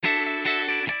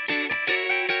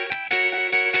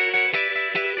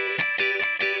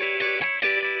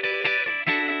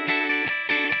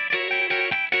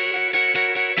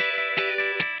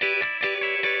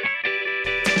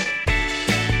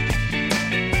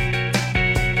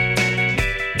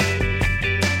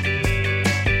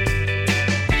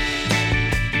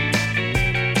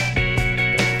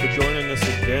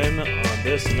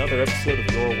another episode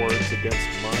of Your Words Against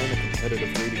Mine, a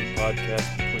competitive reading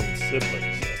podcast between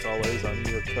siblings. As always, I'm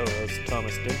your co-host,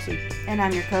 Thomas Dempsey. And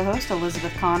I'm your co-host,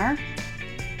 Elizabeth Connor.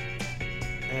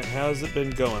 And how's it been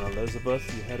going, Elizabeth?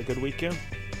 You had a good weekend?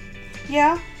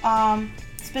 Yeah,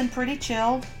 it's been pretty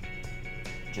chill.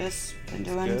 Just been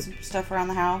doing some stuff around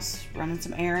the house, running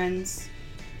some errands,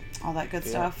 all that good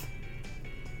stuff.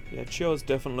 Yeah, chill is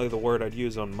definitely the word I'd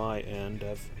use on my end.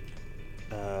 I've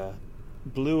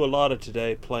blew a lot of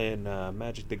today playing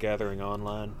Magic the Gathering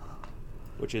Online,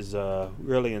 which is a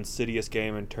really insidious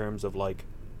game in terms of like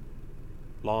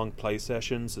long play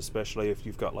sessions, especially if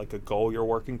you've got like a goal you're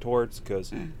working towards,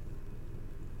 because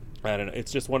I don't know,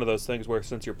 it's just one of those things where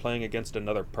since you're playing against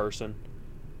another person,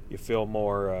 you feel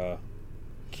more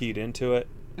keyed into it.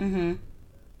 Mm-hmm.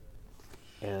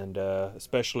 And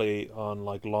especially on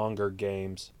like longer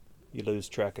games, you lose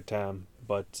track of time.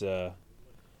 But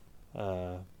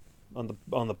on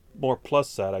the more plus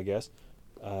side, I guess,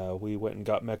 we went and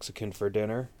got Mexican for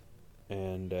dinner,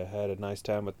 and had a nice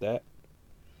time with that.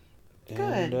 Good.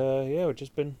 And yeah, we've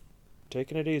just been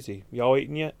taking it easy. Y'all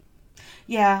eating yet?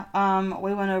 Yeah.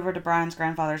 We went over to Brian's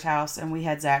grandfather's house and we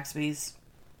had Zaxby's.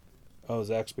 Oh,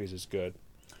 Zaxby's is good.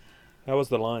 How was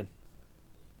the line?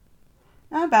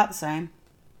 About the same.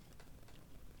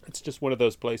 It's just one of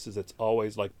those places that's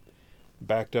always like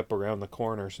backed up around the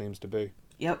corner. Seems to be.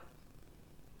 Yep.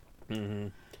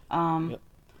 Mm-hmm. Yep.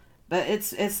 But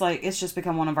it's just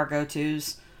become one of our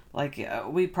go-tos. Like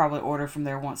we probably order from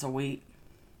there once a week.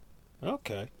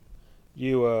 Okay.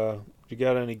 You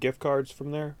got any gift cards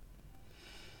from there?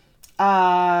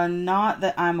 Not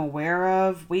that I'm aware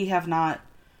of. We have not.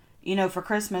 You know, for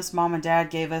Christmas, Mom and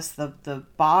Dad gave us the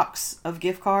box of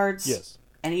gift cards. Yes.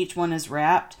 And each one is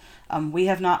wrapped. We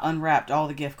have not unwrapped all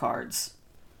the gift cards.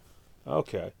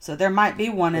 Okay. So there might be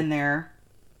one in there,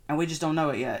 and we just don't know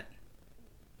it yet.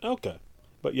 Okay.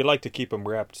 But you like to keep them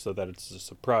wrapped so that it's a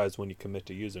surprise when you commit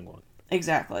to using one.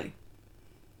 Exactly.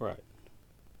 Right.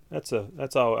 That's all.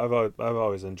 I've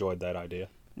always enjoyed that idea.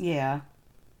 Yeah.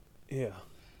 Yeah.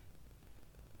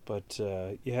 But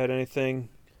you had anything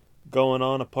going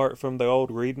on apart from the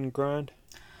old reading grind?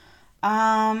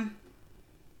 Let's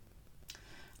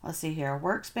see here.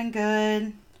 Work's been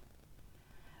good.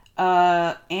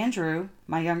 Andrew,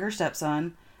 my younger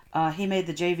stepson, he made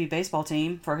the JV baseball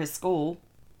team for his school.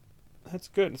 That's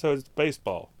good. So it's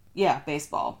baseball. Yeah,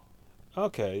 baseball.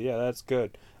 Okay, yeah, that's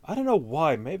good. I don't know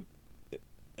why. Maybe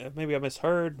I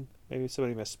misheard. Maybe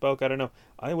somebody misspoke. I don't know.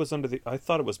 I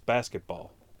thought it was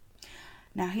basketball.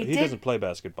 Now he doesn't play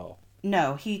basketball.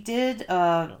 No, he did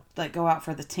like go out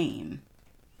for the team.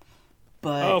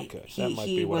 But okay.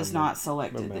 he was not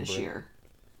selected this year.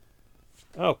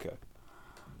 Okay.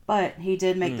 But he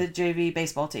did make the JV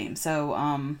baseball team.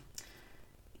 So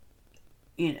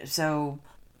so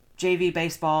JV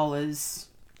baseball is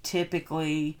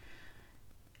typically,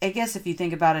 I guess if you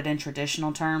think about it in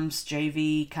traditional terms,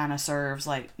 JV kind of serves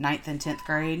like 9th and 10th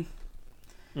grade.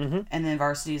 Mm-hmm. And then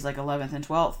varsity is like 11th and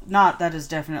 12th. That is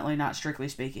definitely not strictly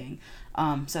speaking.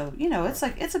 So,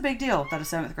 it's a big deal that a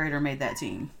 7th grader made that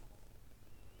team.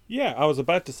 Yeah, I was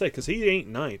about to say, because he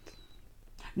ain't 9th.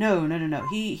 No.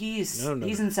 He's in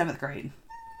 7th grade.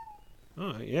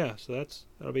 Oh, yeah, so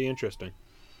that'll be interesting.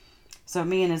 So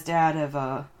me and his dad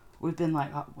have, we've been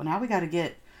like, oh, well, now we've got to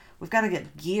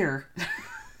get gear.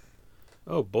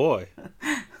 Oh, boy.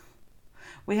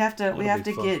 We have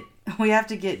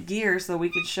to get gear so we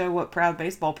can show what proud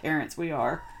baseball parents we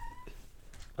are.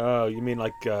 Oh, you mean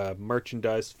like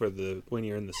merchandise for when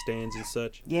you're in the stands and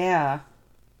such? Yeah.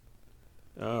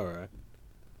 All right.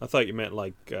 I thought you meant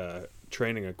like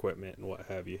training equipment and what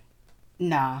have you.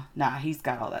 Nah, he's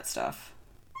got all that stuff.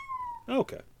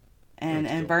 Okay. And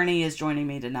cool. Bernie is joining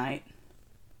me tonight.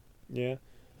 Yeah.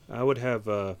 I would have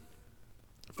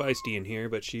Feisty in here,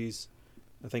 but she's,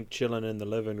 I think, chilling in the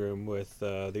living room with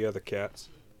the other cats.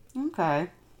 Okay.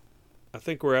 I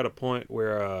think we're at a point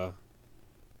where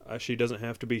she doesn't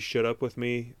have to be shut up with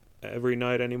me every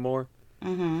night anymore.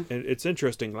 Mm-hmm. And it's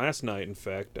interesting. Last night, in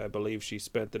fact, I believe she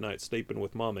spent the night sleeping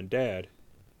with Mom and Dad.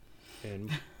 And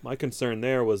my concern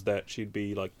there was that she'd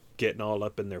be like getting all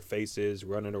up in their faces,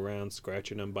 running around,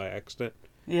 scratching them by accident.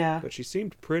 Yeah. But she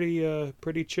seemed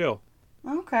pretty chill.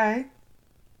 Okay.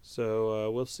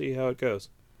 So we'll see how it goes.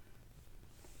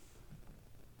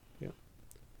 Yeah.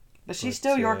 But she's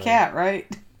still your cat, right?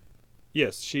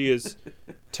 Yes, she is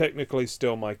technically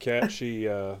still my cat. She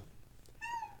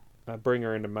I bring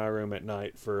her into my room at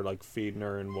night for like feeding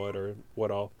her and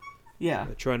what all. Yeah.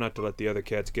 I try not to let the other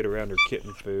cats get around her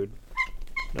kitten food.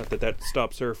 Not that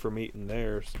stops her from eating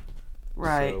theirs.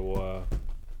 Right. So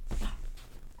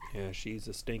yeah, she's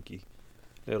a stinky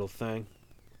little thing.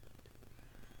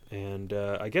 And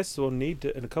I guess we'll need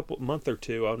to, in a month or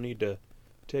two, I'll need to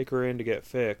take her in to get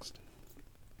fixed.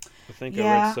 I think I read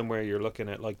Yeah. somewhere you're looking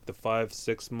at like the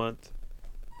 5-6 month.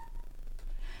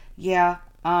 Yeah.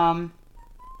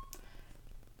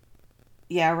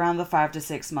 Yeah, around the 5 to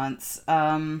 6 months.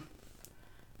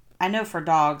 I know for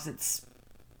dogs it's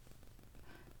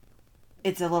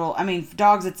a little. I mean,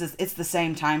 dogs it's the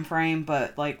same time frame,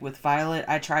 but like with Violet,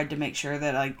 I tried to make sure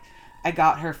that I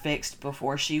got her fixed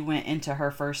before she went into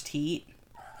her first heat.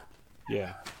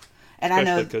 Yeah, And I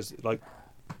especially know because like,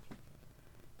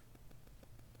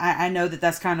 I know that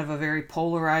that's kind of a very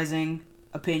polarizing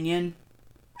opinion,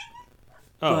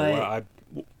 oh well,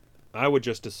 but I would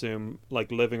just assume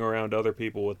like living around other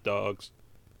people with dogs,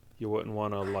 you wouldn't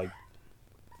want to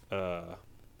uh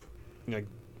like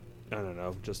I don't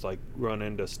know, just like run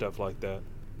into stuff like that.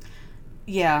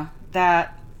 yeah,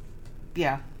 that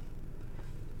yeah,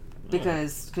 Yeah.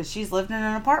 because she's lived in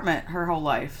an apartment her whole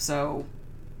life, so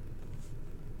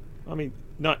I mean,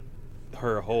 not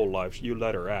her whole life. You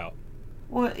let her out.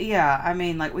 well, yeah, I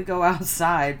mean, like we go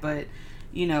outside, but her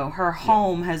Yeah.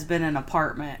 home has been an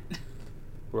apartment.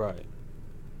 Right.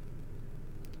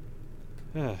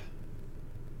 Yeah.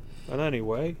 But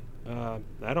anyway,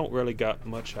 I don't really got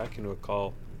much I can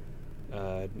recall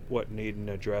what needing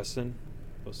addressing.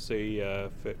 We'll see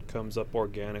if it comes up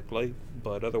organically.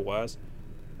 But otherwise,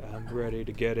 I'm ready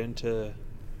to get into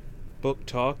book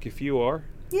talk if you are.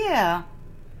 Yeah.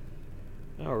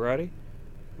 Alrighty.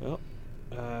 Well,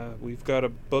 we've got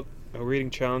a reading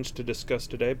challenge to discuss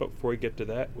today, but before we get to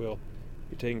that, we'll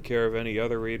be taking care of any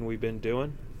other reading we've been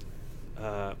doing.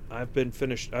 I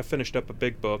finished up a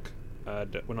big book, well,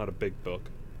 not a big book,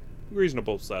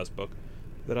 reasonable sized book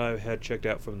that I had checked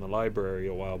out from the library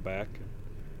a while back.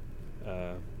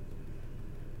 Uh,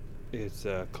 it's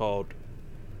called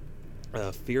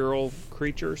Feral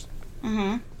Creatures.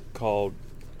 Mm-hmm. Called,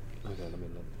 okay, let me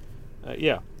look.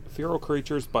 Yeah, Feral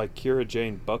Creatures by Kira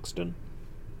Jane Buxton.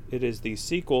 It is the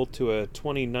sequel to a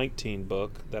 2019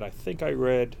 book that I think I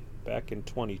read back in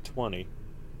 2020.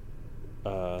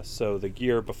 So the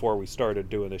year before we started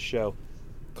doing the show,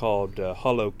 called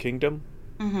Hollow Kingdom.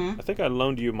 Mm-hmm. I think I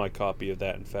loaned you my copy of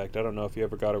that, in fact. I don't know if you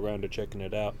ever got around to checking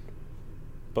it out.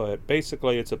 But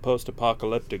basically, it's a post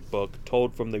apocalyptic book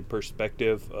told from the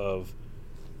perspective of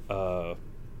uh,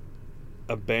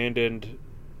 abandoned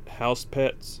house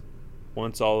pets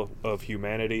once all of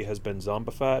humanity has been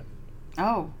zombified.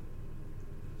 Oh.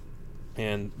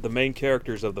 And the main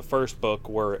characters of the first book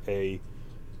were a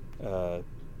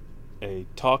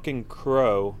talking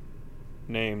crow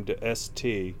named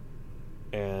ST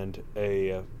and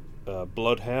a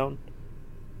bloodhound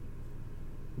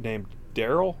named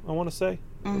Daryl, I want to say,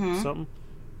 or Mm-hmm. something.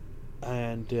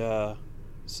 And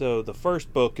so the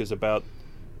first book is about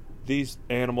these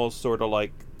animals sort of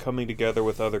like coming together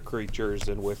with other creatures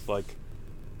and with like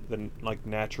the like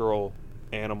natural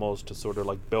animals to sort of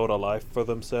like build a life for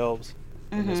themselves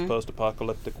in this Mm-hmm.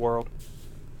 post-apocalyptic world.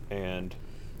 And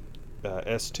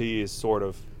ST is sort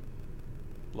of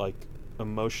like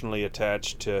emotionally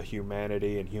attached to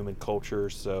humanity and human culture,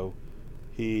 so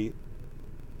he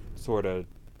sort of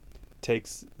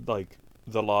takes like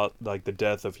the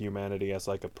death of humanity as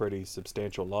like a pretty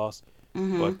substantial loss.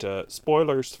 Mm-hmm. But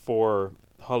spoilers for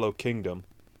Hollow Kingdom.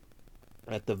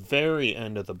 At the very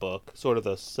end of the book, sort of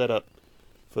the setup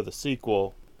for the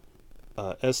sequel,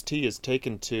 ST is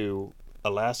taken to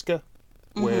Alaska,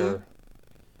 Mm-hmm. where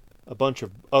a bunch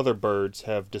of other birds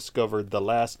have discovered the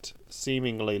last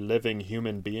seemingly living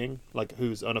human being, like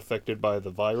who's unaffected by the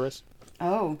virus.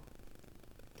 Oh.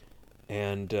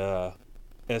 And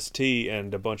ST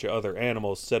and a bunch of other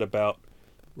animals set about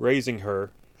raising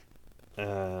her.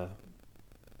 And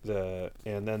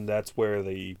then that's where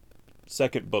the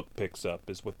second book picks up,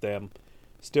 is with them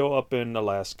still up in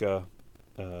Alaska,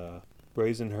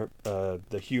 raising her,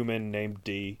 the human named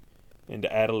D,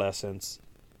 into adolescence,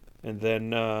 and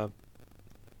then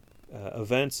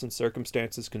events and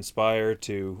circumstances conspire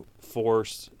to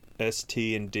force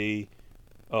ST and D.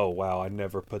 Oh wow, I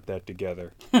never put that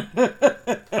together.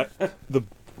 The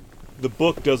the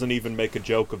book doesn't even make a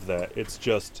joke of that. It's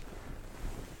just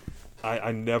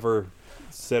I never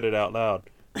said it out loud.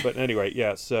 But anyway,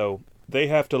 yeah, so they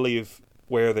have to leave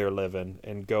where they're living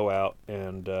and go out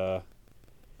and I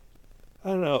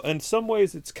don't know. In some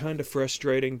ways it's kind of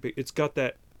frustrating, but it's got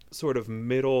that sort of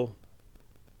middle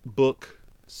book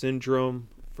syndrome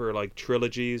for like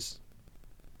trilogies.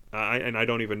 I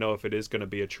don't even know if it is going to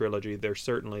be a trilogy. There's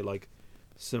certainly like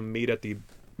some meat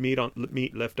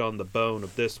left on the bone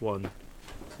of this one,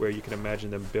 where you can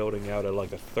imagine them building out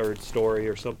like a third story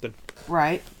or something.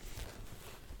 Right.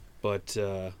 But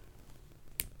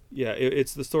Yeah,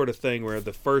 it's the sort of thing where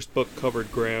the first book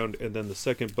covered ground, and then the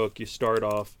second book you start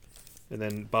off, and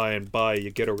then by and by you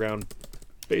get around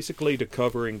basically to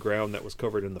covering ground that was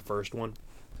covered in the first one.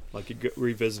 Like you get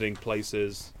revisiting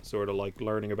places, sort of like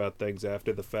learning about things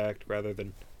after the fact rather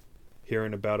than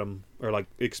hearing about them or like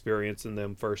experiencing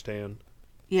them firsthand.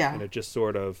 Yeah. And it just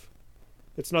sort of,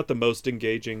 it's not the most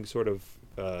engaging sort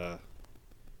of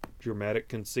dramatic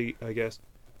conceit, I guess.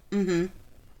 Mm-hmm.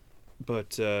 But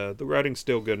the writing's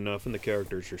still good enough and the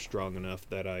characters are strong enough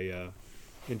that I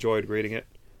enjoyed reading it.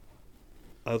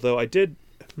 Although I did,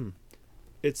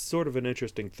 it's sort of an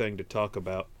interesting thing to talk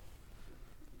about.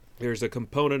 There's a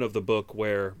component of the book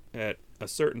where at a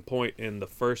certain point in the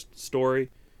first story,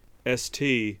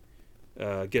 ST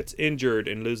gets injured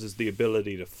and loses the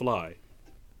ability to fly.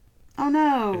 Oh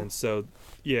no. And so,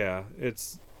 yeah,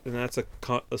 that's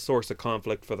a source of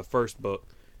conflict for the first book.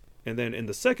 And then in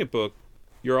the second book,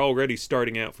 you're already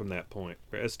starting out from that point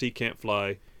where ST can't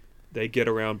fly. They get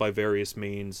around by various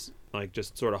means, like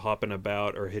just sort of hopping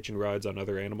about or hitching rides on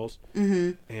other animals.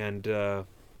 Mm-hmm. And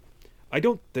I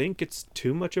don't think it's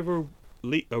too much of a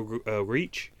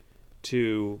reach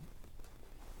to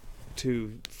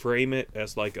frame it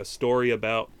as like a story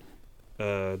about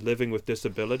living with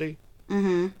disability.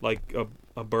 Mm-hmm. Like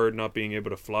a bird not being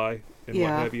able to fly and what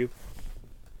have you.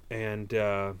 And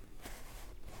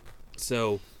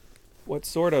so what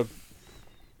sort of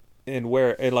and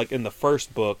like in the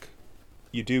first book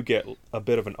you do get a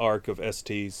bit of an arc of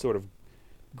ST sort of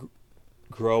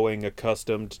growing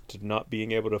accustomed to not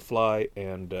being able to fly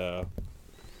and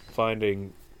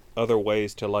finding other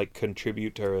ways to like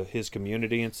contribute to his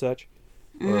community and such.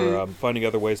 Mm-hmm. Or finding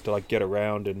other ways to like get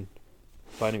around and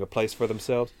finding a place for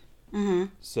themselves. Mm-hmm.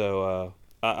 So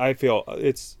I feel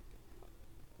it's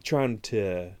trying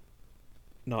to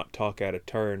not talk out of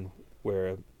turn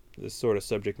where this sort of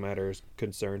subject matter is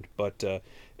concerned. But at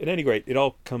any rate, it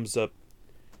all comes up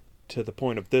to the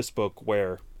point of this book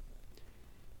where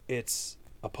it's,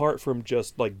 apart from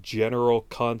just like general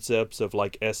concepts of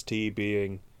like ST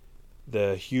being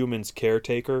the human's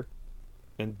caretaker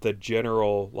and the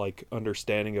general like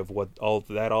understanding of what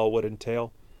all would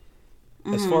entail.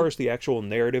 Mm-hmm. As far as the actual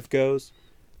narrative goes,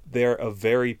 they're a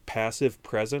very passive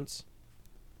presence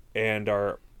and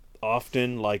are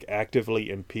often like actively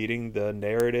impeding the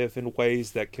narrative in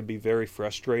ways that can be very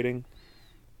frustrating.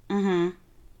 Mm-hmm.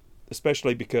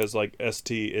 Especially because like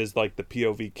ST is like the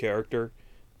POV character.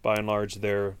 By and large,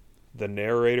 they're the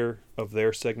narrator of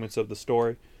their segments of the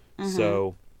story. Mm-hmm.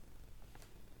 So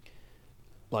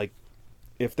like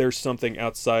if there's something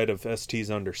outside of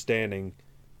ST's understanding,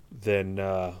 then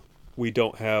we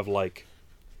don't have like,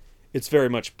 it's very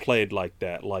much played like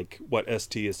that. Like what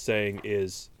ST is saying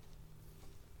is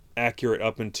accurate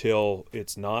up until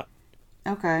it's not.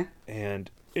 Okay.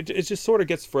 And it just sort of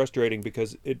gets frustrating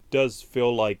because it does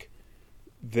feel like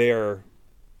they're,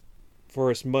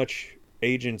 for as much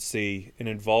agency and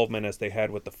involvement as they had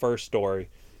with the first story,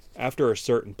 after a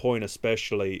certain point,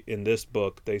 especially in this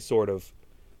book, they sort of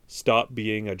stop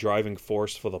being a driving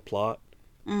force for the plot.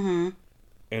 Mm-hmm.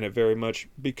 And it very much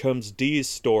becomes D's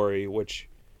story, which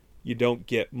you don't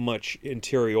get much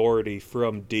interiority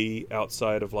from D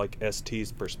outside of like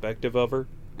ST's perspective of her.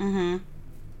 Mm-hmm.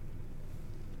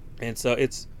 And so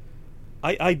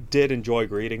I did enjoy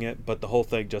reading it, but the whole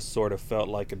thing just sort of felt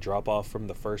like a drop off from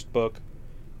the first book.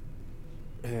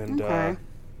 And okay.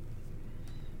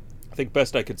 I think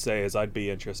best I could say is I'd be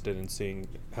interested in seeing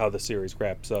how the series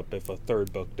wraps up if a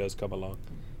third book does come along.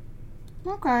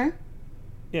 Okay.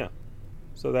 Yeah.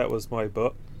 So that was my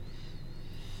book.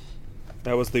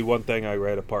 That was the one thing I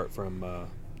read apart from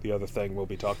the other thing we'll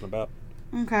be talking about.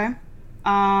 Okay.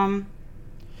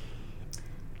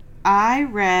 I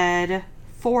read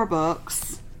 4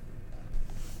 books.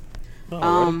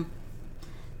 Oh,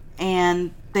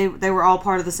 and they were all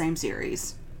part of the same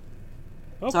series.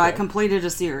 okay. So I completed a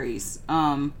series.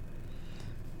 And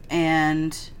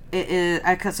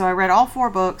so I read all 4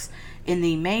 books in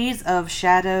the Maze of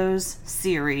Shadows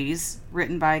series,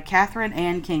 written by Catherine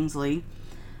Ann Kingsley.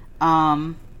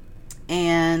 And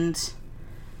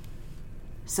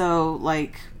so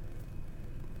like,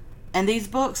 and these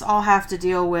books all have to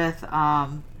deal with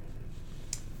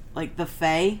like the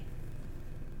Fae.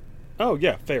 Oh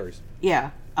yeah, fairies.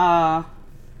 Yeah.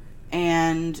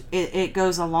 And it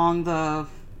goes along the,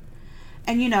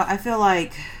 and you know, I feel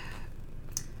like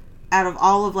out of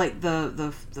all of like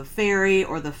the fairy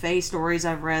or the fae stories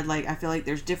I've read, like I feel like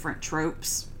there's different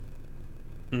tropes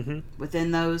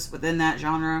within that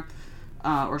genre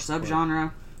or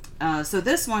subgenre. Right. So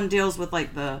this one deals with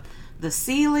like the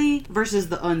Seelie versus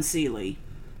the Unseelie.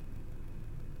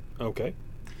 Okay.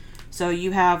 So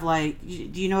you have like,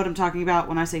 do you know what I'm talking about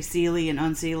when I say Seelie and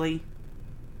Unseelie?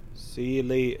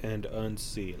 Seelie and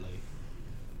Unseelie.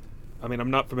 I mean,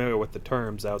 I'm not familiar with the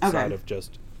terms outside of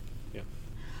just... Yeah.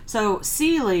 So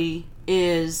Seelie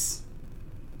is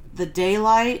the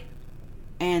daylight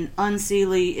and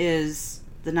Unseelie is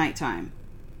the nighttime.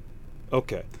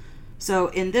 Okay. So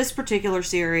in this particular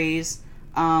series,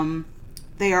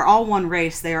 they are all one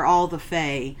race. They are all the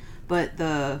Fae,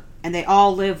 and they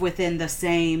all live within the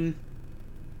same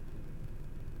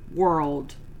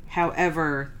world.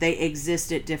 However, they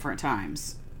exist at different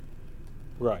times.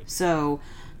 Right. So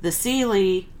the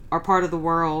Seelie are part of the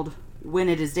world when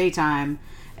it is daytime,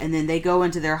 and then they go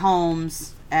into their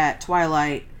homes at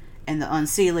twilight, and the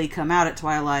Unseelie come out at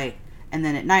twilight, and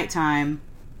then at nighttime,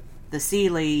 the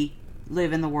Seelie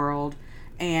live in the world.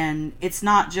 And it's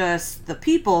not just the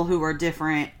people who are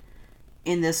different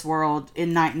in this world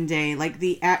in night and day. Like,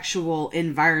 the actual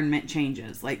environment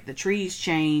changes. Like, the trees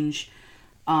change,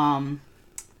 the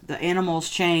animals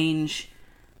change.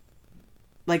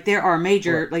 Like, there are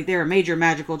major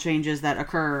magical changes that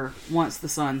occur once the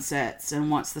sun sets and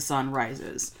once the sun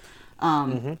rises.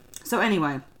 So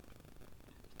anyway,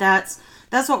 that's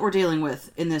what we're dealing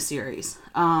with in this series.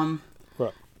 Right.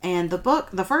 And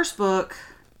the first book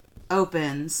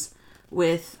opens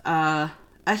with a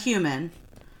human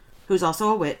who's also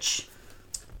a witch,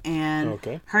 and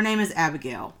her name is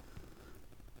Abigail.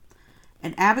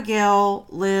 And Abigail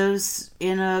lives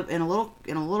in a little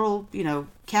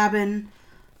cabin,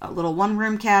 a little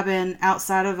one-room cabin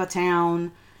outside of a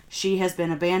town. She has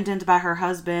been abandoned by her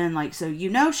husband,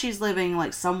 so she's living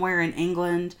like somewhere in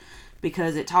England,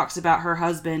 because it talks about her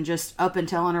husband just up and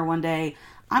telling her one day,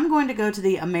 I'm going to go to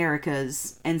the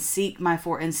Americas and seek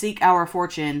our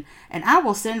fortune, and I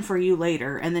will send for you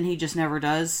later. And then he just never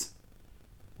does.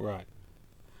 Right.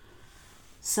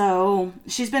 So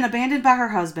she's been abandoned by her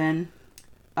husband.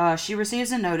 She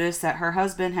receives a notice that her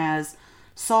husband has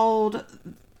sold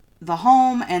the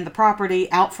home and the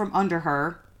property out from under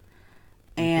her,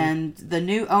 and the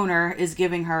new owner is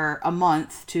giving her a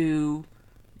month to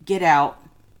get out.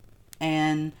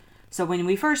 And so when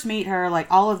we first meet her, like,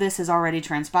 all of this has already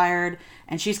transpired,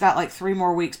 and she's got like 3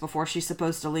 more weeks before she's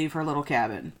supposed to leave her little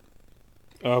cabin.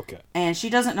 Okay. And she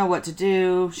doesn't know what to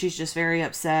do. She's just very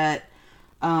upset.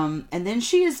 And then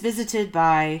she is visited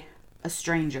by a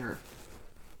stranger.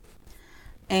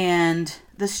 And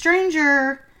the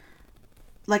stranger,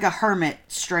 like a hermit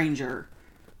stranger.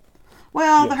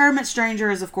 Well, the hermit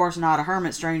stranger is, of course, not a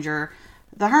hermit stranger.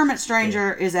 The hermit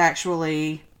stranger is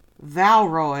actually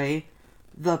Valroy,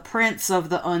 the prince of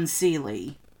the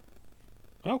Unseelie.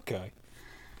 Okay.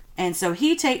 And so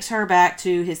he takes her back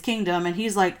to his kingdom, and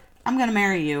he's like, I'm going to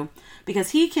marry you.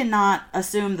 Because he cannot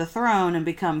assume the throne and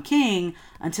become king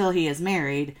until he is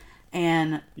married.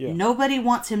 And nobody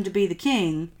wants him to be the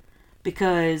king,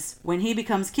 because when he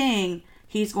becomes king,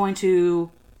 he's going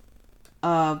to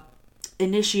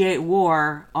initiate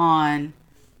war on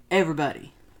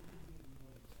everybody.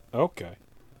 Okay.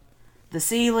 The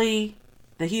Seelie,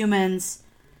 the humans.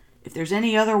 If there's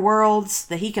any other worlds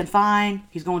that he can find,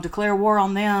 he's going to declare war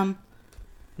on them.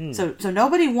 So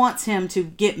nobody wants him to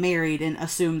get married and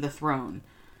assume the throne.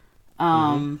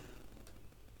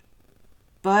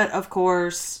 But of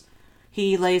course,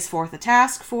 he lays forth a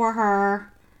task for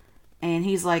her, and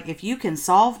he's like, if you can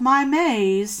solve my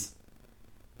maze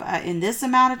in this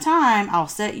amount of time, I'll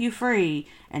set you free.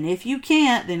 And if you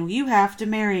can't, then you have to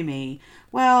marry me.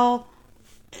 Well,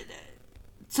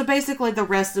 so basically the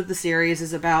rest of the series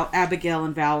is about Abigail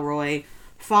and Valroy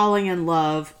falling in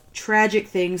love, tragic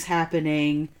things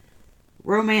happening,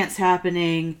 romance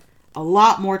happening, a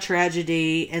lot more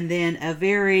tragedy, and then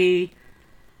an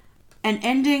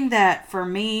ending that for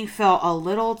me felt a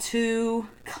little too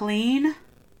clean.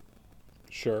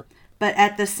 Sure. But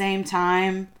at the same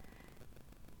time,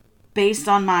 based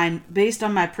on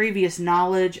my previous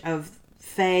knowledge of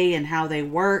Fae and how they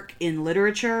work in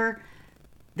literature,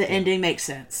 the ending makes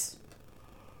sense.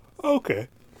 Okay.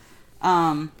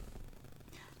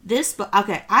 This book,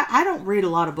 okay, I don't read a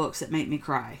lot of books that make me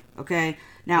cry, okay?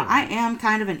 Now, I am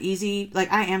kind of an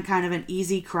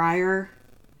easy crier.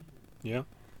 Yeah.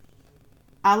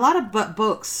 A lot of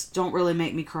books don't really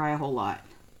make me cry a whole lot.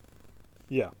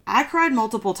 Yeah. I cried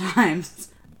multiple times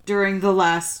during the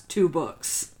last 2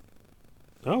 books.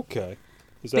 Okay.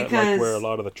 Is that like where a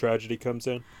lot of the tragedy comes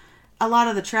in? A lot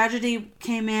of the tragedy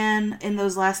came in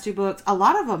those last 2 books. A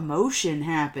lot of emotion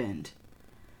happened.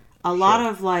 A lot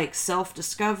of like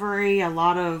self-discovery, a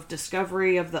lot of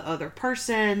discovery of the other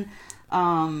person.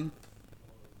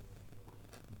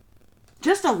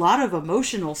 Just a lot of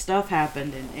emotional stuff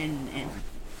happened, and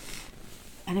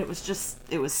it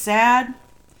was sad,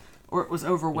 or it was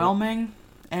overwhelming.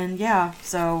 And yeah,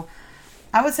 so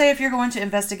I would say if you're going to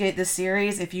investigate this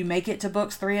series, if you make it to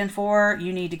books 3 and 4,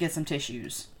 you need to get some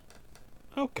tissues.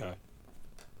 Okay.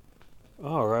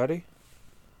 Alrighty.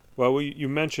 Well, you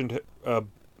mentioned a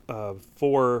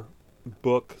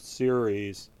 4-book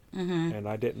series, and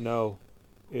I didn't know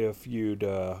if you'd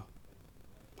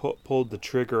pulled the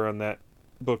trigger on that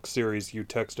book series you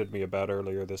texted me about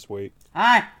earlier this week.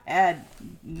 I had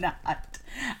not.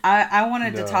 I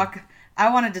wanted to talk.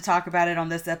 I wanted to talk about it on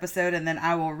this episode, and then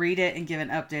I will read it and give an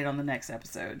update on the next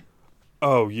episode.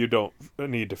 Oh, you don't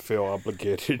need to feel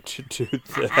obligated to do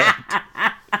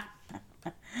that.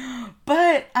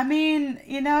 But, I mean,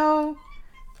 you know,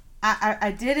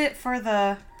 I did it for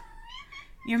the...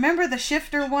 You remember the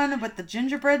Shifter one with the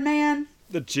gingerbread man?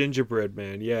 The gingerbread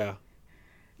man, yeah.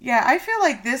 Yeah, I feel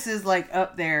like this is, like,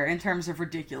 up there in terms of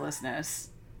ridiculousness.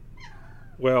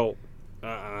 Well,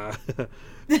 I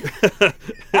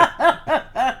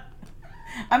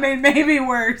mean, maybe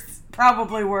worse.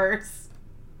 Probably worse.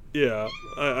 Yeah,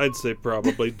 I'd say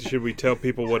probably. Should we tell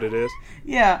people what it is?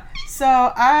 Yeah, so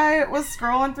I was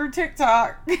scrolling through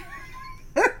TikTok.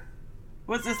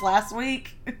 Was this last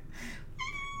week?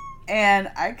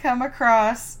 And I come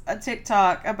across a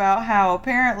TikTok about how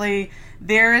apparently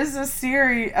there is a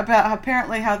series about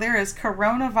apparently how there is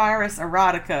coronavirus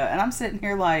erotica. And I'm sitting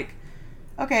here like,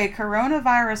 okay,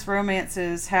 coronavirus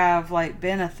romances have like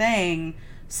been a thing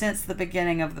since the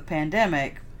beginning of the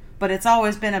pandemic. But it's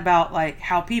always been about, like,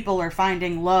 how people are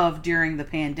finding love during the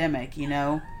pandemic, you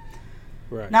know?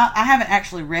 Right. Now, I haven't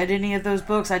actually read any of those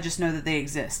books. I just know that they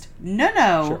exist.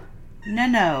 No.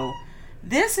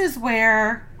 This is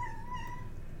where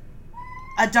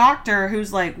a doctor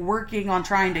who's, like, working on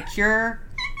trying to cure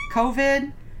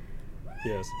COVID.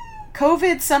 Yes.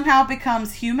 COVID somehow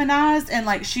becomes humanized, and,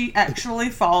 like, she actually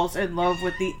falls in love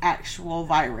with the actual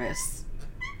virus.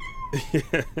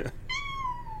 Yeah.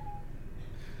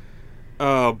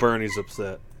 Oh, Bernie's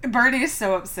upset. Bernie is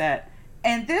so upset.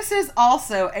 And this is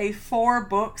also a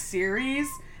 4-book series.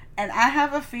 And I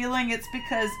have a feeling it's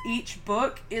because each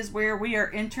book is where we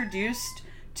are introduced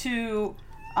to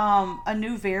a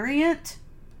new variant.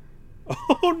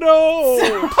 Oh, no!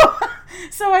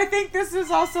 So I think this is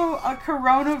also a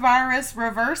coronavirus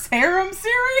reverse harem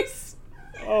series.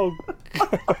 Oh,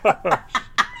 gosh.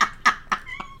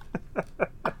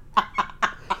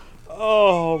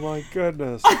 Oh, my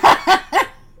goodness.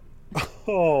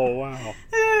 Oh, wow.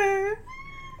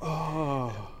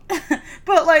 Oh.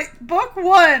 But, like, book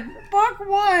one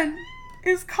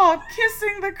is called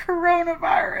Kissing the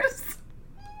Coronavirus.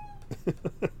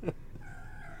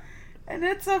 And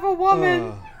it's of a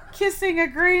woman kissing a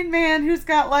green man who's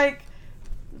got, like,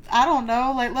 I don't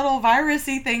know, like little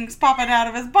virusy things popping out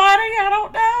of his body. I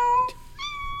don't know.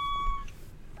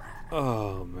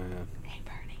 Oh, man. Hey,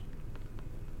 Bernie.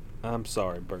 I'm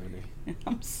sorry, Bernie.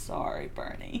 I'm sorry,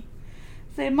 Bernie.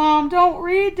 Say, Mom, don't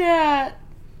read that.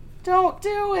 Don't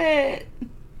do it.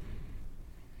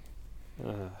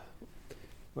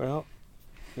 Well,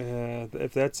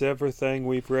 if that's everything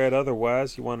we've read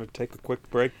otherwise, you want to take a quick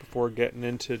break before getting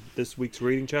into this week's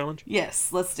reading challenge?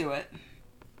 Yes, let's do it.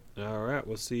 All right,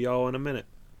 we'll see y'all in a minute.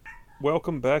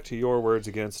 Welcome back to Your Words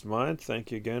Against Mine.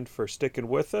 Thank you again for sticking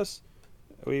with us.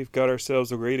 We've got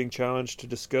ourselves a reading challenge to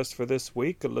discuss for this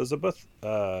week. Elizabeth,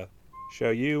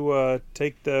 shall you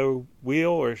take the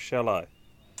wheel or shall I?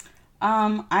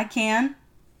 I can.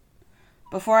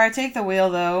 Before I take the wheel,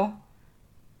 though,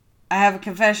 I have a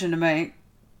confession to make.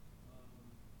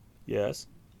 Yes.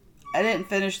 I didn't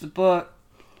finish the book.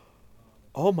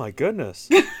 Oh my goodness.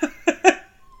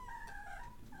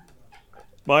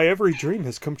 My every dream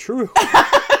has come true.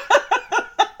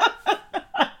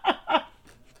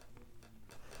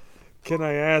 Can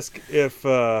I ask if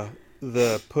the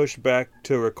pushback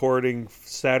to recording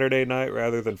Saturday night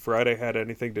rather than Friday had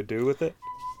anything to do with it?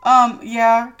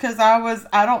 Yeah, because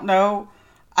I don't know,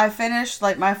 I finished,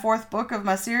 like, my 4th book of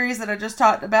my series that I just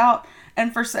talked about,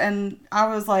 and I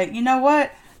was like, you know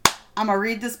what? I'm going to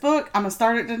read this book, I'm going to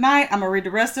start it tonight, I'm going to read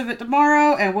the rest of it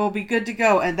tomorrow, and we'll be good to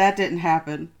go, and that didn't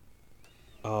happen.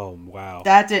 Oh, wow.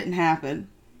 That didn't happen.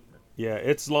 Yeah,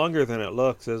 it's longer than it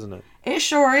looks, isn't it? It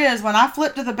sure is. When I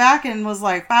flipped to the back and was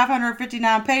like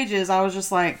 559 pages, I was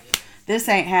just like, this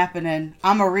ain't happening.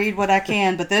 I'm going to read what I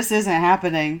can, but this isn't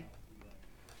happening.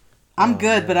 I'm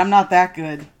good, man. But I'm not that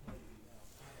good.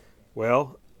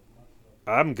 Well,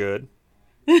 I'm good.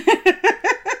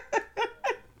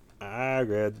 I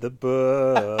read the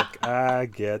book. I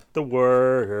get the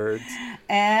words.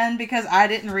 And because I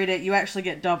didn't read it, you actually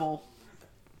get double.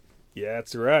 Yeah,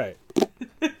 that's right.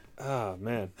 Oh,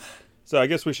 man. So I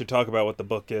guess we should talk about what the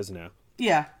book is now.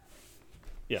 Yeah.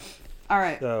 Yeah. All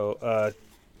right. So,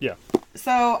 yeah.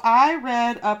 So I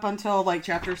read up until like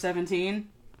chapter 17.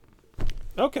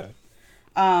 Okay.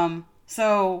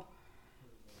 So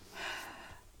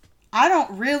I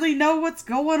don't really know what's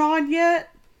going on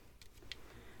yet,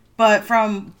 but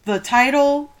from the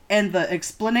title and the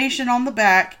explanation on the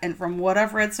back and from what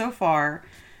I've read so far,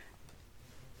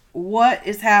 what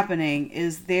is happening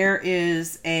is there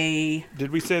is a...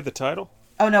 Did we say the title?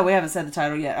 Oh, no, we haven't said the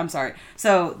title yet. I'm sorry.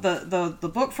 So the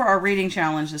book for our reading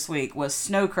challenge this week was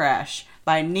Snow Crash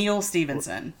by Neil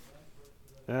Stevenson.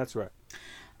 That's right.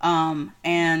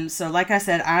 And so, like I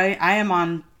said,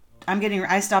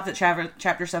 I stopped at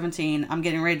chapter 17. I'm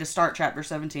getting ready to start chapter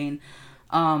 17.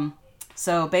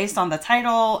 So based on the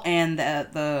title and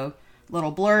the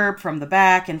little blurb from the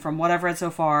back and from what I've read so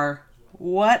far,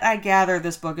 what I gather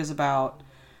this book is about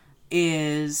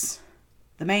is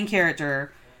the main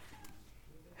character,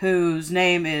 whose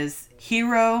name is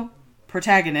Hiro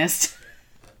Protagonist,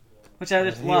 which I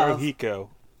just love. Hirohiko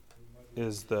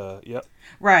is the... Yep.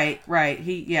 Right.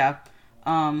 He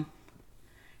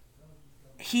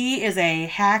is a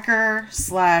hacker /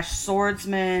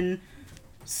 swordsman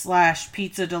 /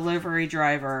 pizza delivery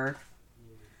driver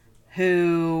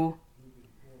who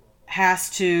has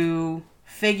to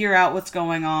figure out what's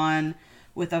going on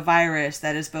with a virus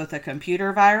that is both a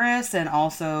computer virus and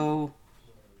also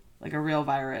like a real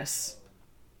virus.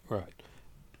 Right.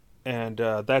 And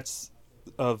that's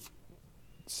of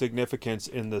significance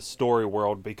in the story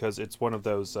world because it's one of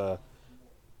those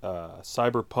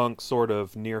cyberpunk sort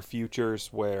of near futures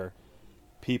where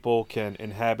people can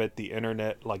inhabit the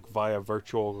internet like via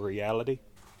virtual reality.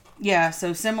 Yeah,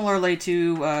 so similarly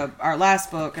to our last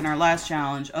book and our last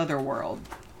challenge, Otherworld.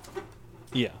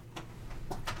 Yeah.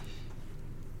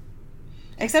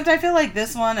 Except I feel like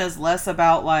this one is less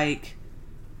about like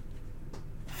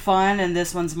fun and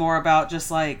this one's more about just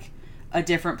like a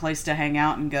different place to hang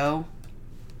out and go.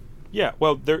 Yeah,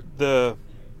 well, the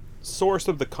source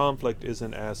of the conflict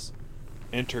isn't as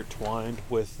intertwined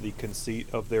with the conceit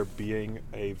of there being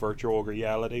a virtual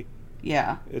reality.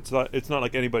 Yeah. It's not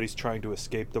like anybody's trying to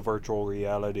escape the virtual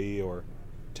reality or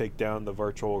take down the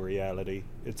virtual reality.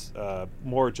 It's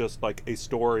more just like a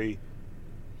story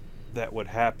that would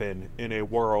happen in a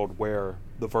world where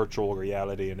the virtual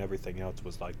reality and everything else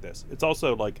was like this. It's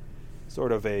also like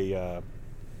sort of a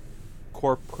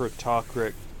corporate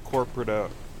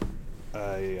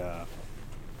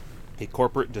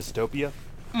dystopia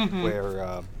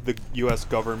where the U.S.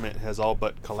 government has all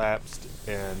but collapsed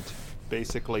and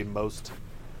basically most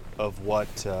of what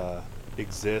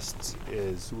exists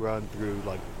is run through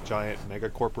like giant mega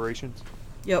corporations.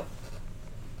 Yep.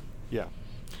 Yeah.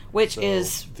 Which So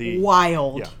is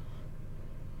wild. wild.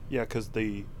 Yeah, because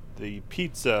the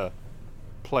pizza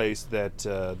place that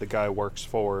the guy works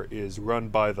for is run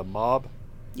by the mob.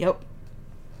 Yep.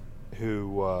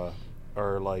 Who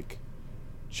are like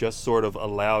just sort of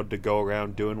allowed to go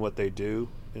around doing what they do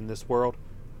in this world.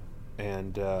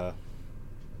 And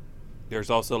there's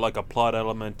also like a plot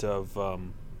element of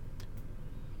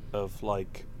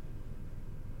like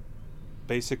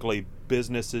basically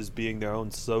businesses being their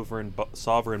own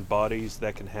sovereign bodies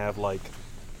that can have like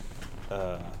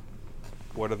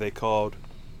what are they called?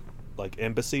 Like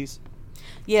embassies?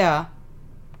 Yeah.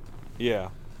 Yeah.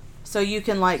 So you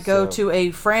can like go to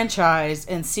a franchise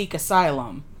and seek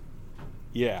asylum.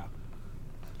 Yeah.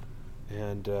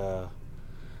 And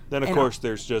then of course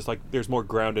there's just like there's more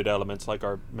grounded elements, like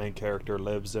our main character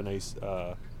lives in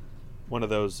a one of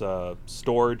those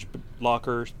storage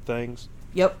locker things.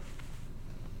 Yep.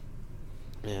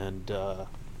 And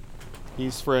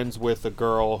he's friends with a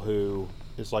girl who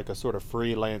is like a sort of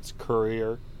freelance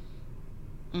courier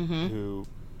who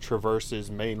traverses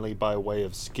mainly by way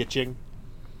of skitching.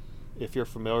 If you're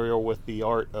familiar with the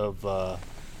art of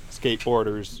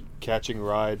skateboarders catching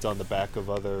rides on the back of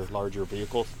other larger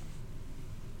vehicles.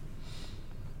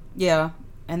 Yeah,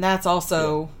 and that's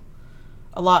also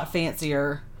a lot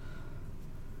fancier.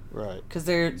 Right. Because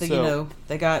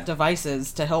they got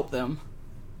devices to help them.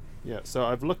 Yeah, so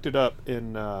I've looked it up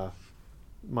in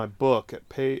my book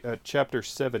at chapter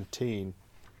 17.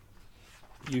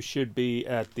 You should be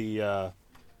at the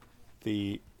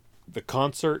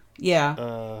concert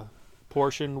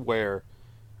portion where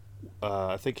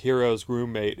I think Hiro's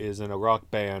roommate is in a rock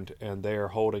band and they are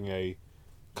holding a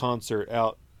concert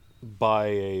out by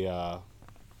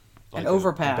an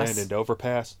overpass. Abandoned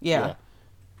overpass. Yeah.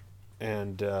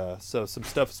 And so some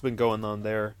stuff's been going on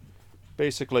there.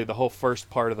 Basically, the whole first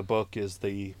part of the book is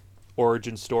the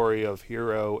origin story of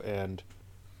Hiro and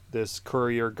this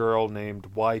courier girl named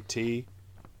YT,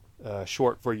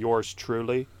 short for yours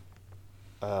truly,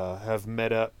 have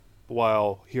met up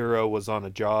while Hiro was on a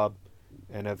job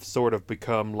and have sort of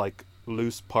become like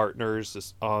loose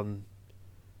partners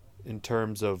in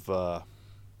terms of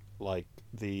like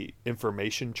the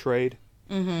information trade.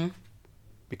 Mm-hmm.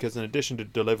 Because in addition to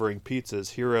delivering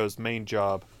pizzas, Hero's main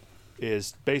job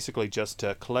is basically just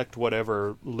to collect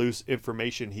whatever loose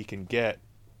information he can get,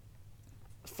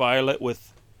 file it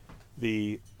with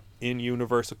the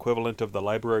in-universe equivalent of the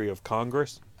Library of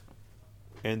Congress,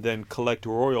 and then collect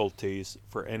royalties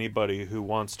for anybody who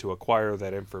wants to acquire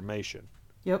that information.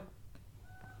 Yep.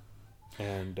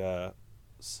 And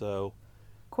so...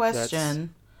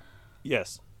 Question.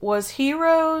 Yes. Was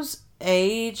Hero's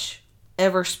age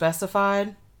ever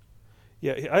specified?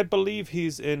 Yeah, I believe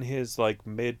he's in his like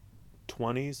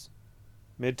mid-20s,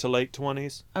 mid to late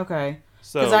 20s. Okay.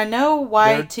 So because I know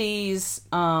YT's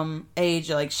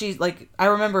age, like she's like, I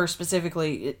remember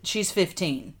specifically, she's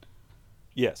 15.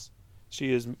 Yes,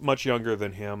 she is much younger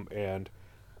than him, and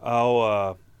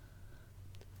I'll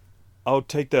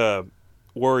take the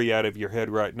worry out of your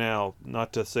head right now.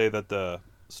 Not to say that the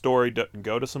story doesn't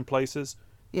go to some places,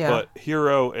 Yeah. but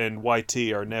Hero and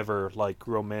YT are never like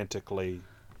romantically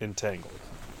entangled.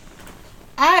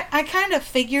 I kind of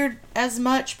figured as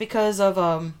much because of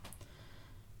I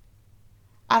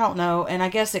don't know, and I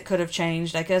guess it could have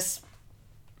changed. I guess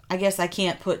I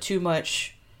can't put too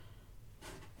much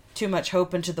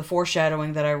hope into the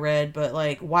foreshadowing that I read, but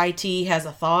like YT has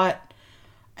a thought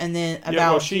and then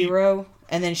about Hero,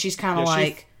 and then she's kind of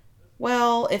like,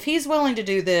 well, if he's willing to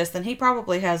do this, then he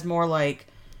probably has more like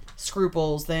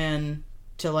scruples than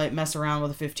to like mess around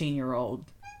with a 15-year-old.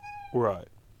 Right.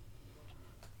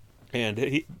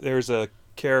 And there's a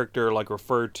character like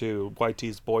referred to,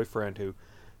 YT's boyfriend, who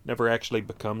never actually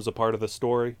becomes a part of the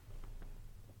story.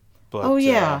 But, oh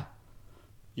yeah.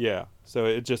 Yeah. So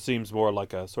it just seems more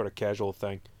like a sort of casual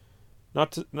thing.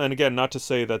 Not to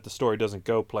say that the story doesn't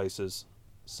go places.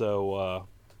 So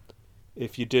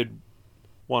if you did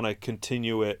want to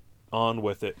continue it on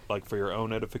with it, like for your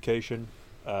own edification,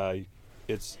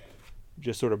 it's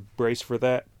just sort of brace for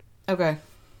that. Okay.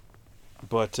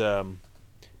 But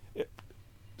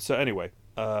so anyway,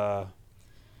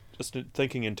 just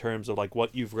thinking in terms of like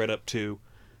what you've read up to,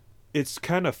 it's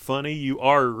kind of funny. You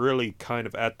are really kind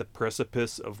of at the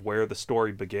precipice of where the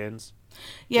story begins.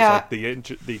 Yeah. It's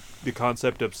like the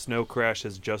concept of Snow Crash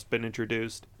has just been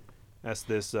introduced as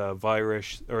this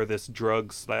virus, or this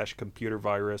drug/computer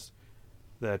virus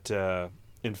that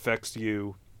infects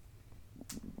you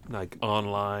like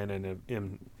online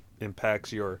and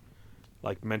impacts your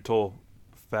like mental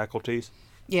faculties.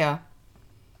 Yeah.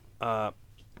 I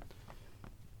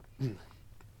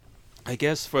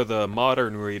guess for the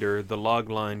modern reader, the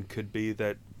logline could be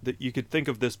that you could think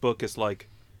of this book as like,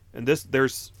 and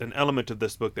there's an element of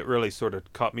this book that really sort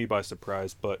of caught me by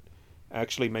surprise, but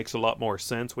actually makes a lot more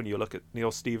sense when you look at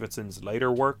Neal Stephenson's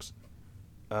later works.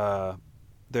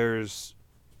 There's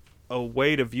a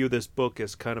way to view this book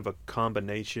as kind of a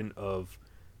combination of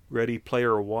Ready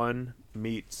Player One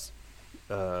meets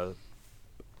oh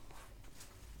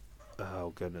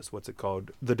goodness, what's it called?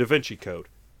 The Da Vinci Code.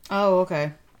 Oh,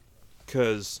 okay.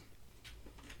 Because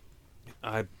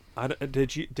was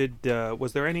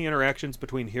there any interactions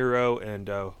between Hero and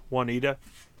Juanita?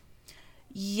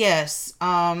 Yes.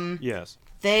 Yes.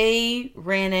 They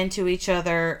ran into each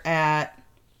other at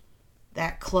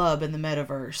that club in the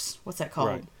metaverse. What's that called?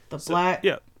 Right.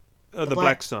 The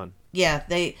Black Sun. Yeah,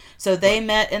 they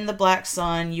met in the Black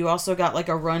Sun. You also got like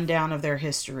a rundown of their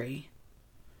history.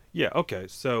 Yeah, okay.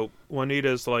 So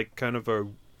Juanita's like kind of a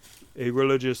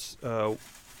religious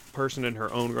person in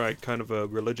her own right, kind of a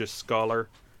religious scholar,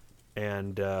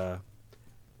 and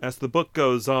as the book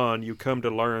goes on, you come to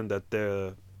learn that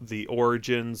the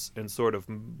origins and sort of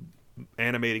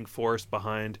animating force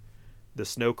behind the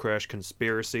Snow Crash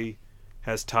conspiracy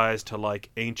has ties to like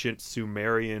ancient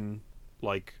Sumerian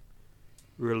like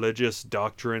religious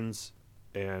doctrines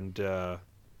and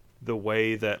the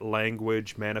way that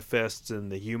language manifests in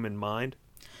the human mind.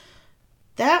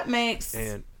 That makes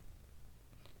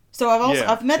So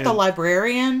I've met the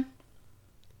librarian.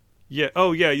 Yeah.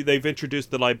 Oh, yeah. They've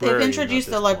introduced the librarian. They've introduced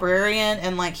the librarian,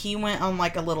 and like he went on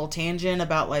like a little tangent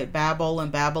about like Babel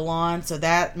and Babylon. So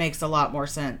that makes a lot more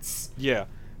sense. Yeah.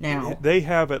 Now they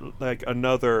have it like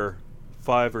another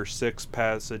 5 or 6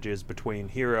 passages between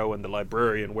Hero and the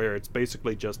librarian, where it's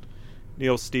basically just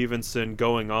Neal Stephenson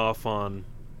going off on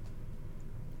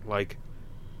like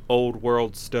old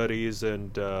world studies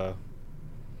and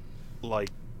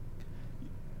like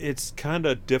it's kind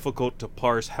of difficult to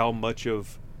parse how much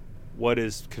of what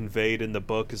is conveyed in the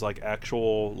book is like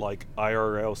actual like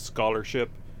IRL scholarship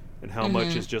and how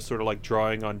much is just sort of like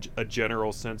drawing on a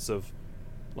general sense of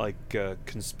like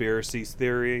conspiracy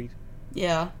theory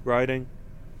writing.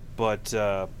 but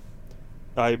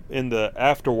I in the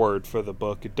afterword for the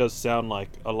book, it does sound like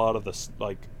a lot of the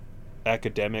like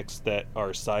academics that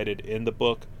are cited in the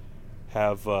book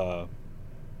have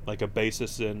like a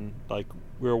basis in like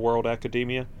real world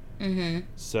academia. Mm-hmm.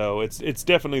 So it's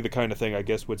definitely the kind of thing I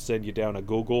guess would send you down a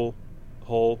Google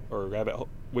hole or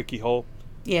wiki hole.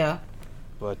 Yeah.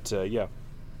 But yeah,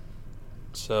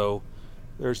 so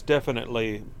there's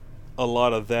definitely a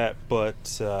lot of that.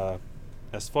 But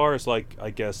as far as like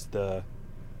I guess the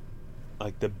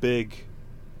big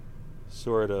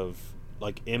sort of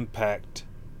like impact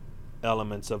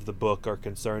elements of the book are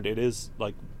concerned, it is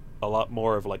like a lot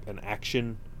more of like an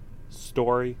action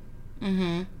story.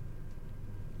 Mm-hmm.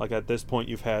 Like at this point,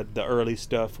 you've had the early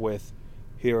stuff with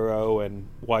Hero and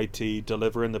YT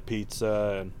delivering the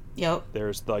pizza, and Yep.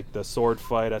 there's like the sword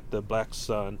fight at the Black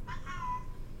Sun,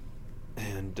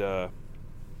 and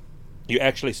you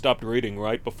actually stopped reading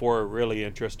right before a really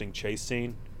interesting chase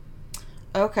scene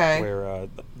Okay. where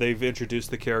they've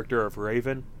introduced the character of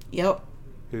Raven, Yep.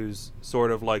 who's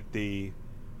sort of like the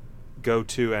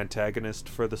go-to antagonist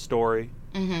for the story.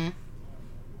 Mm-hmm.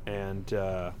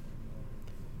 And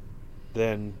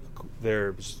then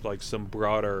there's like some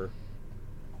broader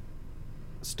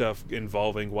stuff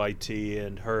involving YT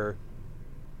and her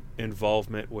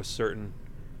involvement with certain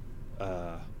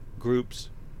groups.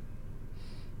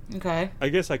 Okay. I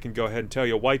guess I can go ahead and tell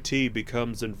you, YT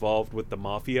becomes involved with the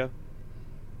Mafia.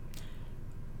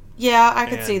 Yeah, I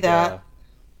could see that.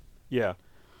 Yeah.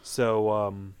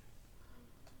 So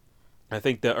I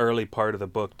think the early part of the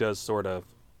book does sort of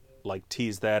like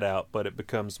tease that out, but it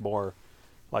becomes more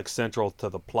like central to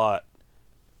the plot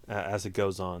as it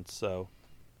goes on. So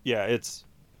yeah,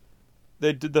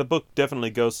 the book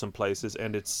definitely goes some places,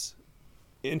 and it's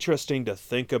interesting to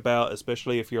think about,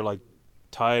 especially if you're like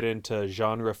tied into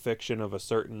genre fiction of a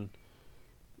certain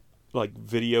like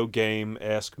video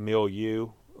game-esque milieu,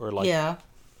 or like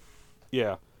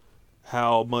yeah,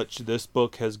 how much this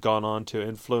book has gone on to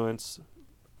influence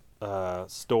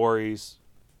stories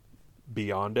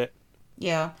beyond it.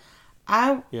 Yeah.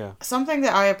 Yeah. Something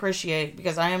that I appreciate,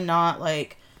 because I am not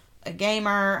like a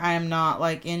gamer, I am not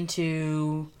like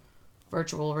into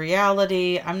virtual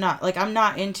reality. I'm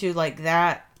not into like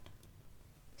that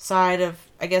side of,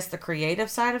 I guess, the creative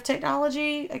side of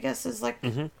technology, I guess is like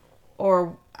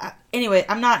or anyway,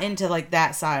 I'm not into like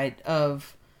that side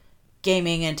of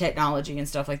gaming and technology and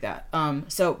stuff like that.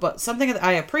 But something that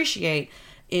I appreciate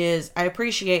is I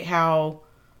appreciate how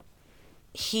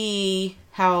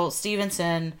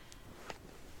Stevenson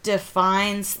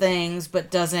defines things, but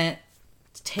doesn't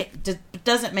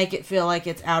make it feel like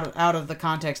it's out of the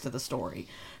context of the story.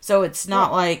 So it's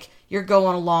not like you're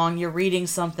going along, you're reading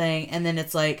something, and then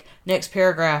it's like next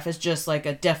paragraph is just like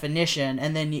a definition,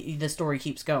 and then the story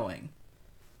keeps going.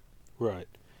 Right.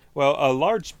 Well, a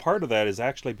large part of that is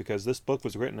actually because this book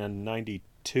was written in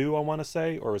 92, I want to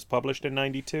say, or was published in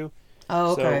 92.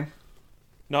 Oh, okay. So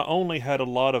not only had a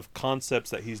lot of concepts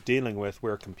that he's dealing with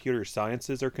where computer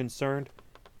sciences are concerned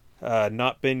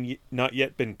not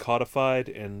yet been codified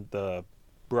in the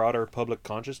broader public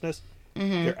consciousness,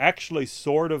 they're actually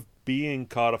sort of being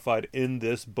codified in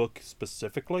this book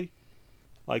specifically.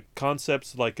 Like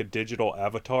concepts like a digital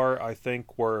avatar, I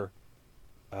think, were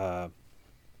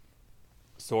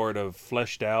sort of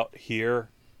fleshed out here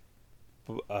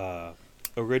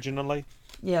originally.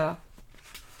 Yeah.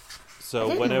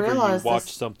 So whenever you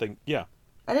watch something, yeah.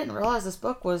 I didn't realize this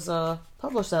book was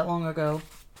published that long ago.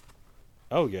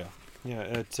 Oh yeah,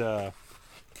 It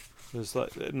was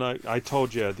like, and I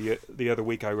told you the other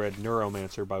week I read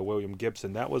Neuromancer by William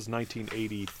Gibson. That was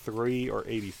 1983 or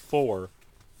 84,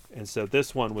 and so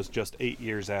this one was just 8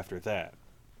 years after that.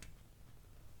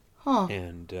 Huh.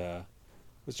 And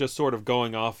was just sort of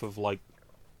going off of like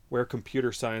where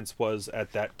computer science was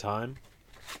at that time.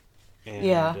 And,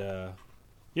 yeah.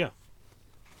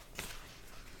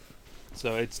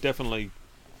 So it's definitely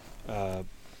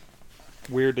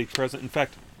weirdly present. In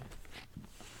fact,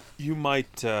 you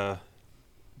might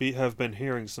have been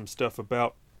hearing some stuff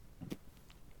about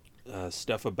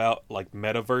like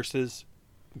metaverses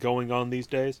going on these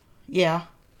days. Yeah.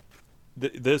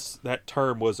 That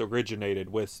term was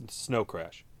originated with Snow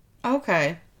Crash.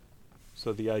 Okay.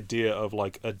 So the idea of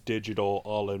like a digital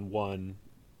all-in-one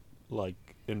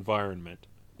like environment.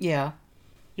 Yeah.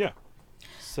 Yeah.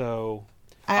 So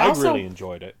I really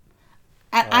enjoyed it.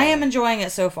 I am enjoying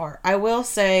it so far. I will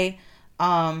say,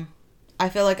 I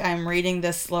feel like I'm reading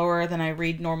this slower than I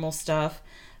read normal stuff.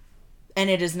 And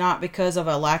it is not because of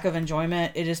a lack of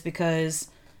enjoyment. It is because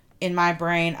in my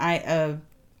brain,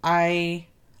 I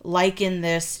liken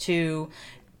this to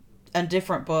a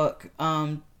different book.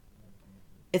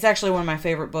 It's actually one of my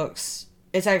favorite books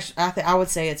It's actually, I would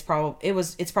say it's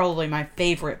probably my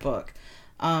favorite book.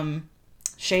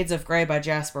 Shades of Grey by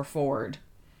Jasper Fforde.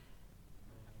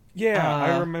 Yeah,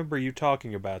 I remember you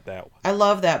talking about that one. I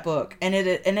love that book, and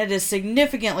it is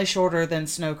significantly shorter than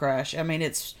Snow Crash. I mean,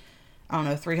 it's, I don't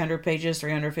know, 300 pages,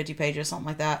 350 pages, something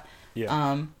like that.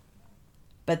 Yeah.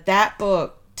 But that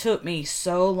book took me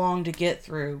so long to get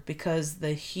through because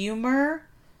the humor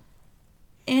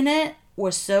in it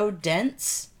was so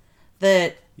dense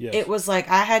that it was like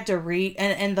I had to read,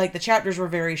 and like the chapters were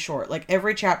very short. Like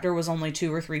every chapter was only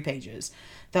 2 or 3 pages.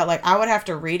 That like I would have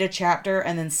to read a chapter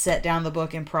and then set down the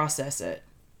book and process it.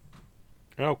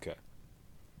 Okay.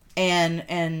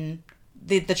 And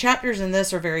the chapters in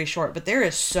this are very short, but there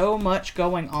is so much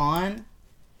going on.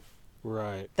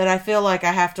 Right. That I feel like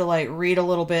I have to like read a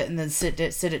little bit and then sit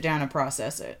it down and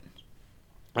process it.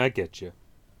 I get you.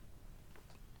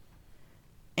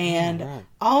 And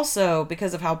also,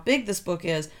 because of how big this book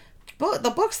is,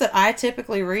 the books that I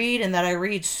typically read and that I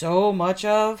read so much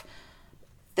of,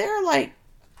 they're like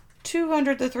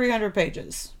 200 to 300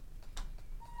 pages.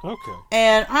 Okay.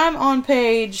 And I'm on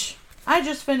I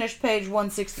just finished page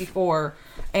 164,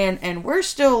 and we're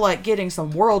still like getting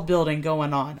some world building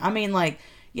going on. I mean, like,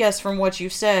 yes, from what you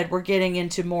said, we're getting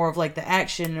into more of like the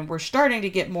action and we're starting to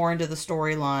get more into the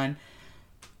storyline.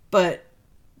 But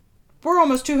we're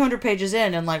almost 200 pages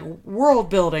in and like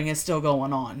world building is still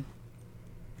going on.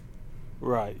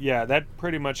 Right. Yeah, that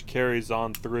pretty much carries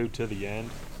on through to the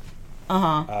end.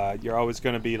 Uh-huh. You're always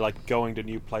going to be like going to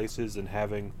new places and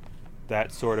having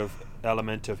that sort of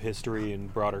element of history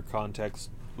and broader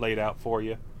context laid out for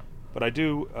you. But I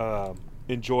do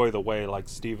enjoy the way like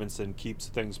Stevenson keeps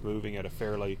things moving at a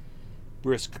fairly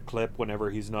brisk clip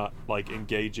whenever he's not like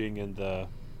engaging in the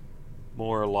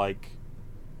more like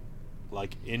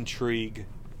intrigue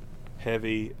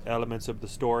heavy elements of the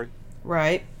story.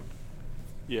 Right.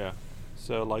 Yeah.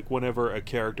 So like whenever a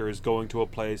character is going to a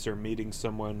place or meeting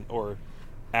someone or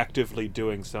actively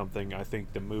doing something, I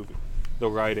think the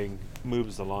writing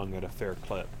moves along at a fair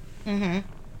clip. Mm-hmm.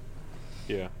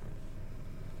 Yeah.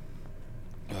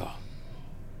 Oh.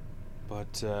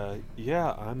 But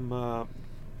yeah, I'm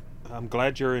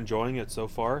glad you're enjoying it so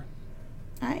far.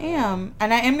 I am,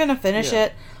 and I am going to finish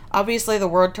it. Obviously, the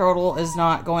word total is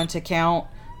not going to count,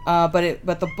 but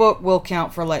the book will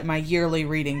count for like my yearly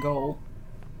reading goal.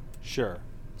 Sure.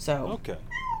 So. Okay.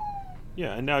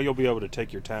 Yeah, and now you'll be able to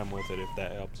take your time with it if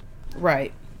that helps.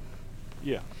 Right.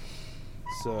 Yeah.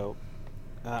 So,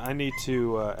 I need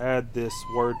to add this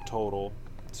word total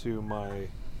to my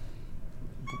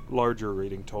larger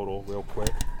reading total real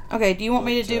quick. Okay, do you want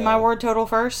me to do my word total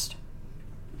first?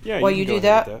 Yeah, while you do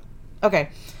that? Okay.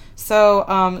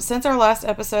 So, since our last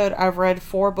episode, I've read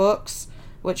 4 books,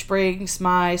 which brings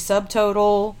my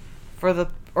subtotal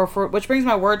which brings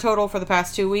my word total for the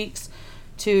past 2 weeks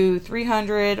to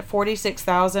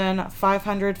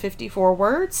 346,554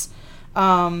 words.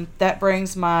 That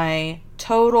brings my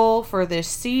total for this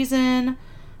season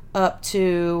up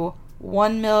to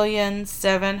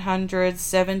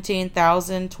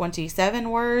 1,717,027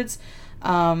 words.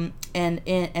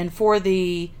 And for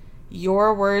the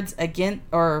your words against,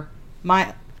 or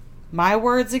my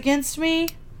words against me,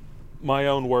 my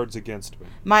own words against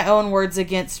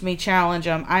me, challenge,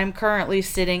 I'm currently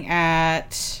sitting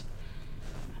at,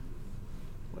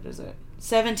 what is it,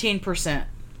 17%.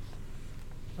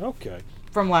 Okay.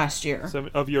 From last year.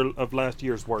 Of last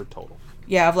year's word total.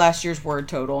 Yeah, of last year's word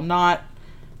total, not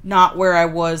where I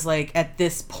was like at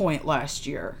this point last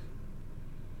year.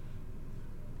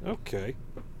 Okay.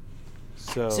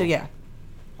 So yeah.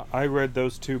 I read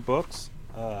those 2 books,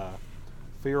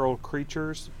 Feral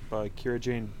Creatures by Kira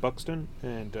Jane Buxton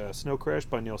and Snow Crash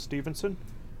by Neal Stephenson.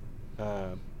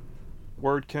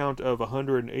 Word count of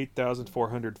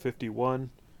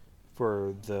 108,451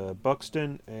 for the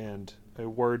Buxton and a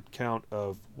word count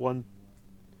of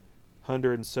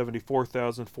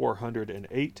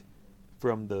 174,408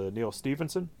 from the Neal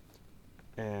Stephenson.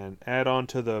 And add on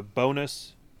to the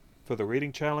bonus for the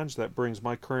reading challenge, that brings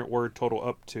my current word total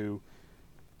up to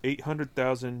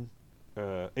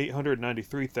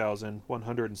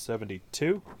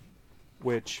 893,172,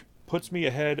 which puts me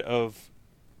ahead of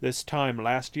this time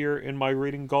last year in my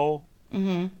reading goal.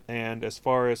 Mm-hmm. And as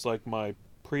far as like my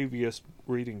previous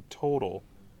reading total,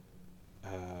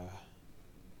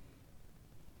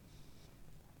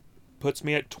 puts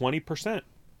me at 20%.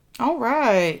 All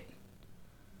right.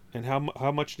 And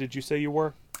how much did you say you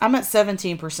were? I'm at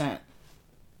 17%.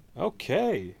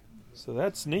 Okay. So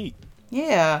that's neat.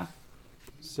 Yeah.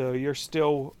 So you're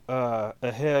still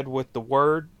ahead with the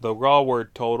raw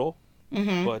word total.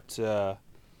 Mm-hmm. But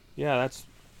yeah,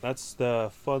 that's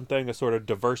the fun thing of sort of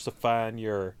diversifying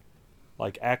your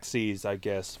like axes, I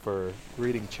guess, for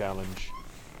reading challenge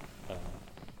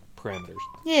parameters.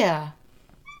 Yeah.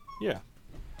 Yeah.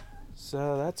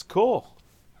 So that's cool.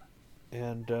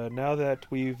 And now that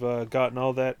we've gotten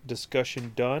all that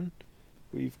discussion done,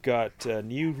 we've got a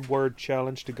new word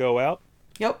challenge to go out.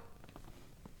 Yep.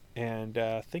 And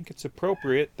I think it's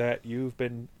appropriate that you've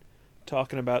been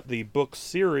talking about the book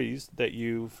series that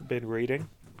you've been reading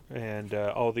and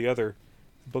all the other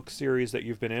book series that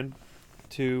you've been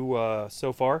into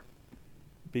so far.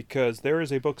 Because there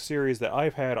is a book series that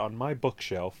I've had on my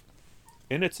bookshelf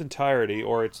in its entirety,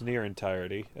 or its near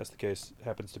entirety, as the case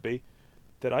happens to be,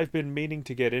 that I've been meaning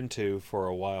to get into for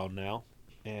a while now.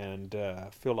 And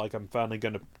feel like I'm finally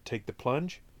going to take the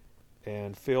plunge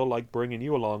and feel like bringing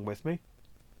you along with me.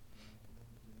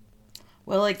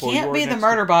 Well, it can't be the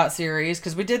Murderbot series,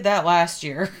 because we did that last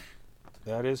year.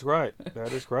 That is right.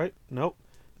 That is right. Nope.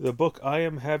 The book I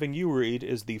am having you read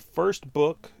is the first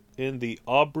book in the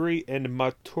Aubrey and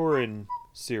Maturin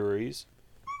series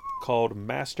called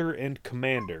Master and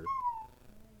Commander.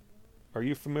 Are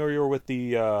you familiar with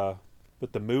the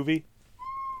movie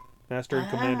Master and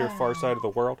Commander Far Side of the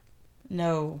World?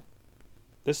 No.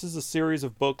 This is a series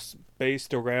of books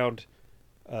based around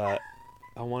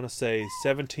I want to say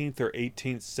 17th or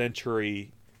 18th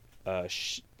century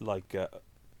like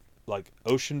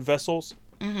ocean vessels.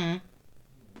 Mm-hmm.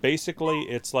 Basically,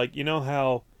 it's like, you know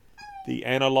how the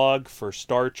analog for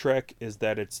Star Trek is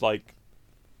that it's like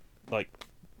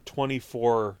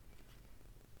 24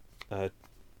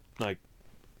 like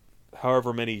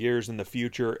however many years in the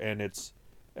future, and it's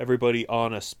everybody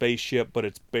on a spaceship, but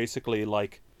it's basically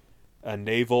like a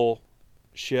naval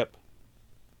ship.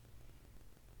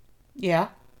 Yeah.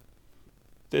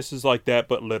 This is like that,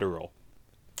 but literal.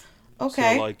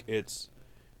 Okay. So like it's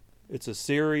a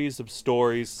series of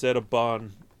stories set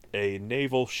upon a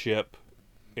naval ship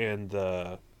in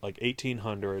the like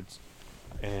 1800s,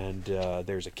 and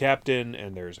there's a captain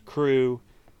and there's a crew.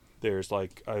 There's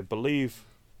like, I believe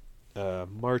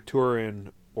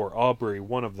Maturin or Aubrey,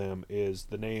 one of them, is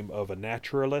the name of a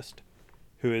naturalist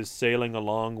who is sailing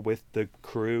along with the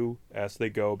crew as they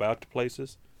go about to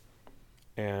places.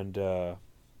 And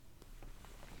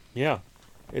yeah,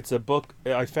 it's a book.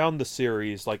 I found the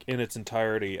series like in its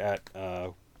entirety at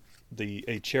a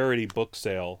charity book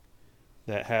sale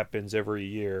that happens every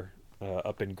year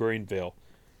up in Greenville,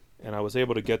 and I was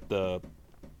able to get the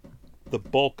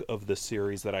bulk of the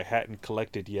series that I hadn't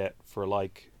collected yet for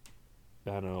like,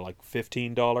 I don't know, like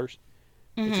 $15. Mm-hmm.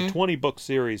 It's a 20 book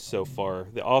series so far.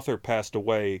 The author passed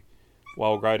away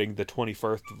while writing the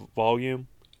 21st volume.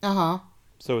 Uh-huh.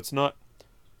 So it's not,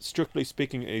 strictly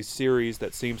speaking, a series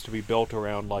that seems to be built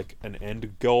around like an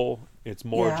end goal. It's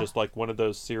more just like one of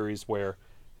those series where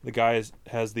the guy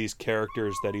has these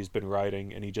characters that he's been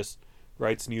writing, and he just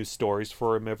writes new stories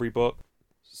for him every book.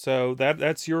 So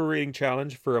that's your reading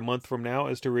challenge for a month from now,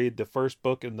 is to read the first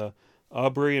book in the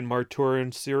Aubrey and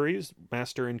Maturin series,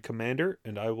 Master and Commander,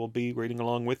 and I will be reading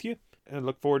along with you. And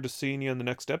look forward to seeing you in the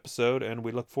next episode, and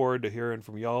we look forward to hearing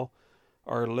from y'all,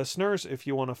 our listeners. If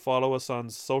you want to follow us on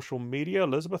social media,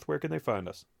 Elizabeth, where can they find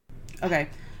us? Okay.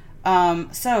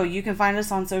 So you can find us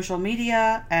on social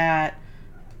media at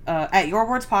Your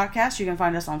Words Podcast. You can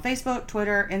find us on Facebook,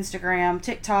 Twitter, Instagram,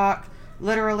 TikTok,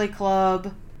 Literally Club.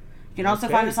 You can also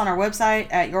find us on our website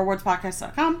at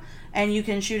yourwordspodcast.com, and you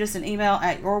can shoot us an email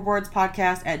at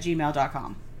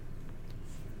yourwordspodcast@gmail.com.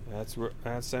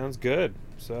 That sounds good.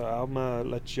 So I'm going to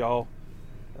let y'all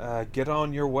get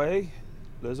on your way.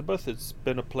 Elizabeth, it's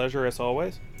been a pleasure as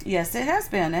always. Yes, it has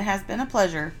been. It has been a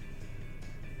pleasure.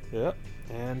 Yep.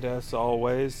 And as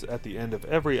always, at the end of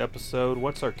every episode,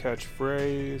 what's our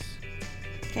catchphrase?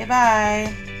 Okay,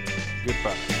 bye.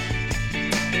 Goodbye.